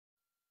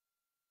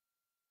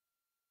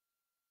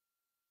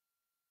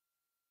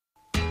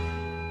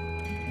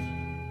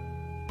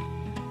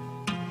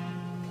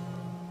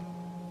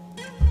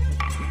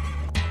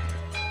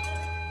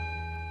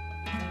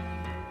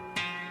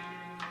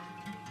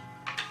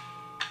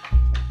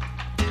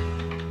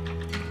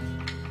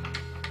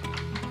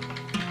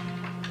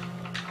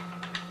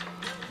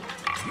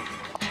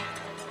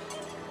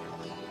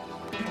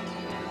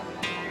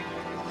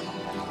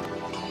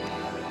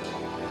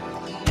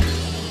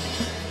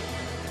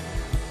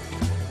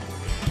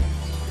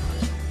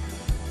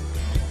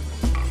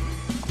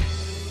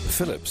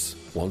Philips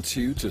wants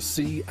you to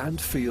see and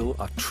feel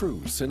a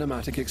true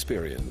cinematic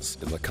experience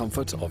in the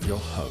comfort of your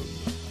home.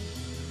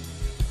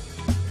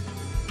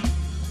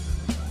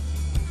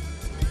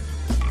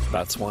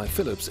 That's why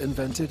Philips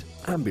invented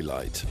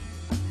Ambilight.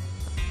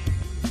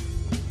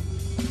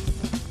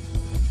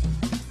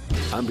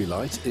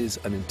 Ambilight is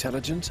an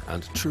intelligent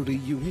and truly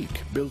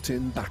unique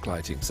built-in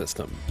backlighting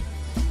system.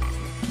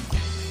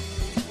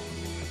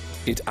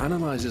 It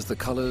analyzes the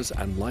colors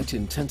and light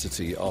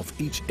intensity of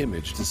each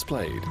image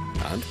displayed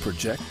and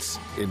projects,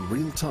 in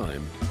real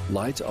time,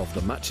 light of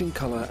the matching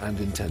color and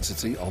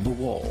intensity on the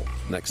wall,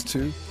 next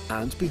to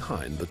and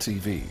behind the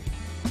TV.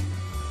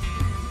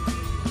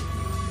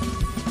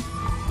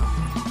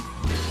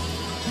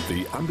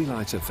 The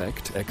Ambilight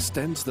effect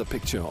extends the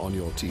picture on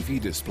your TV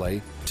display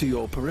to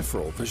your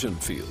peripheral vision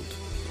field.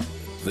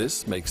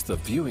 This makes the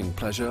viewing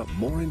pleasure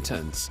more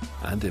intense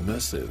and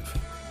immersive.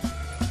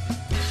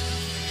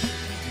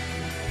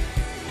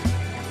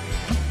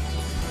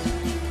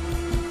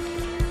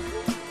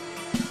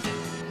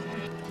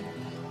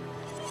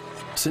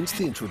 Since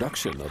the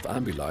introduction of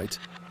Ambilight,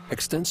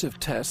 extensive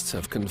tests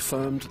have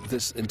confirmed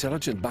this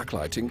intelligent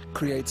backlighting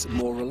creates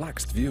more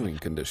relaxed viewing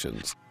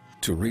conditions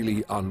to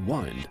really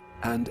unwind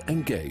and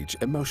engage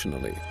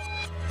emotionally.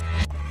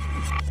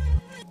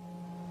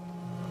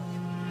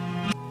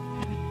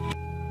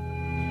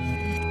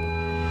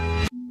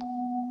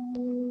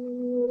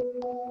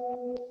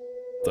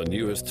 The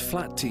newest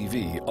flat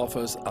TV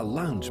offers a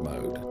lounge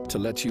mode to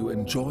let you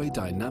enjoy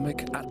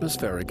dynamic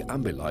atmospheric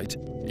Ambilight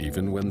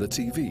even when the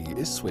TV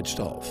is switched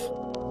off.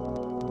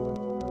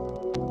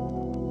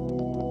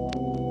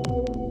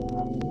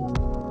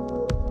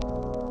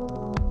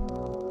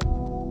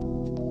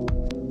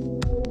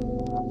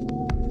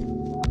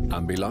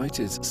 Ambilight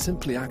is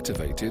simply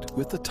activated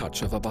with the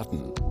touch of a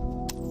button.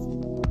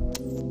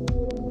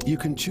 You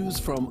can choose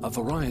from a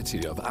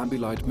variety of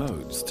Ambilight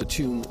modes to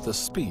tune the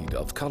speed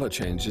of color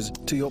changes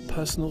to your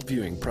personal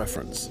viewing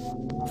preference,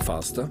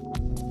 faster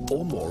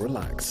or more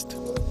relaxed.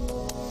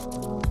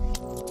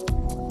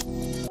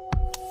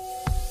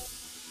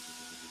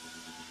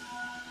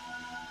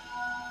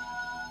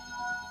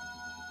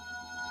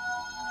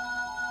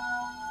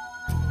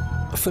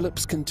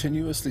 Philips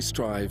continuously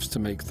strives to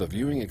make the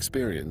viewing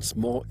experience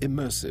more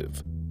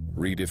immersive,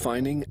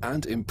 redefining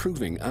and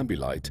improving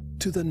Ambilight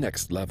to the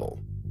next level.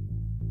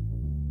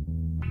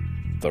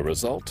 The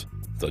result?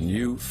 The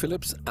new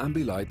Philips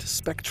Ambilight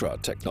Spectra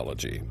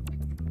technology.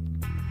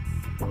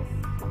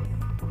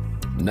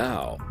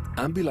 Now,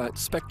 Ambilight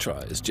Spectra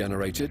is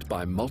generated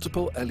by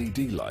multiple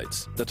LED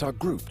lights that are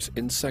grouped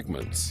in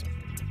segments.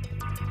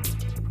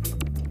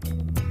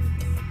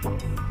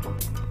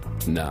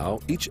 Now,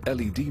 each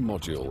LED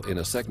module in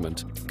a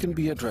segment can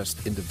be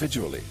addressed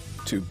individually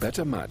to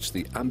better match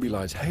the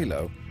Ambilight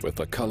halo with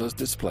the colors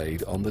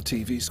displayed on the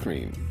TV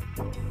screen.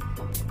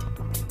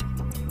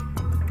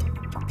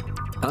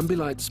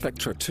 Ambilight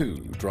Spectra 2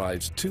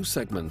 drives two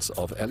segments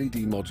of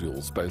LED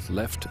modules both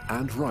left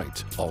and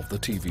right of the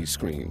TV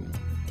screen.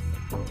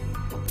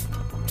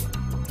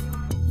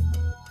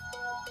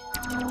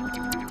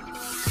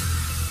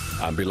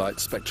 Ambilight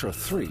Spectra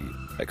 3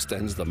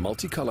 extends the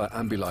multicolor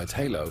Ambilight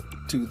halo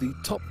to the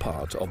top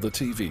part of the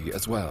TV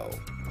as well,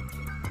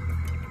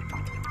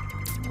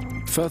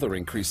 further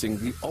increasing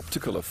the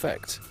optical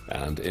effect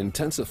and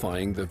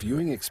intensifying the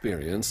viewing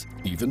experience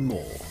even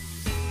more.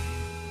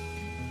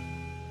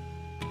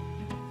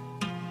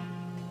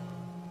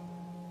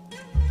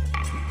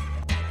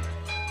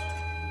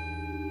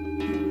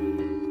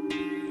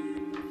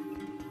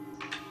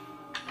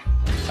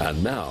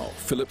 And now,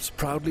 Philips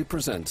proudly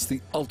presents the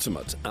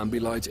ultimate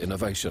Ambilight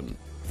innovation,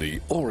 the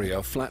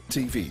Aurea Flat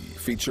TV,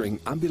 featuring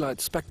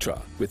Ambilight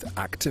Spectra with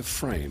active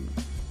frame.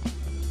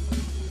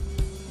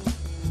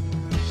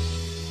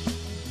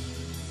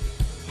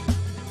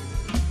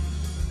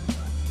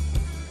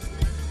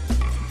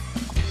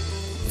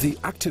 The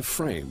active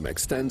frame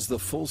extends the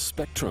full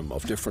spectrum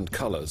of different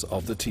colors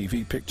of the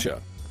TV picture,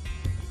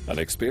 an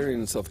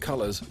experience of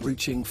colors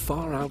reaching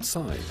far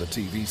outside the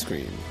TV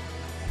screen.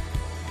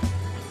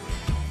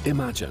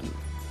 Imagine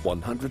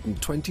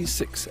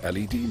 126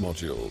 LED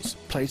modules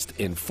placed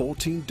in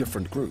 14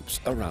 different groups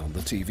around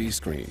the TV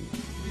screen,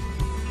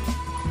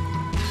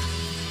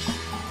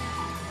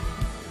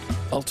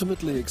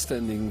 ultimately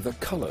extending the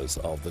colors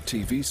of the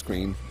TV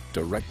screen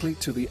directly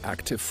to the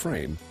active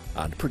frame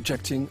and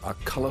projecting a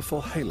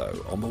colorful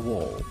halo on the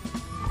wall.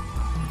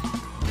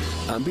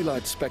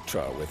 Ambilight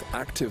Spectra with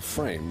active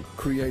frame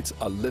creates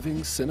a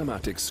living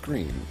cinematic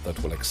screen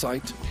that will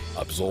excite,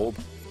 absorb,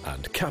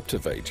 and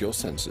captivate your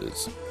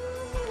senses.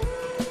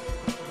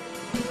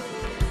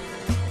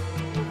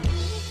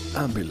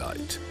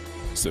 Ambilight.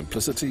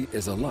 Simplicity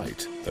is a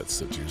light that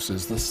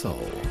seduces the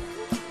soul.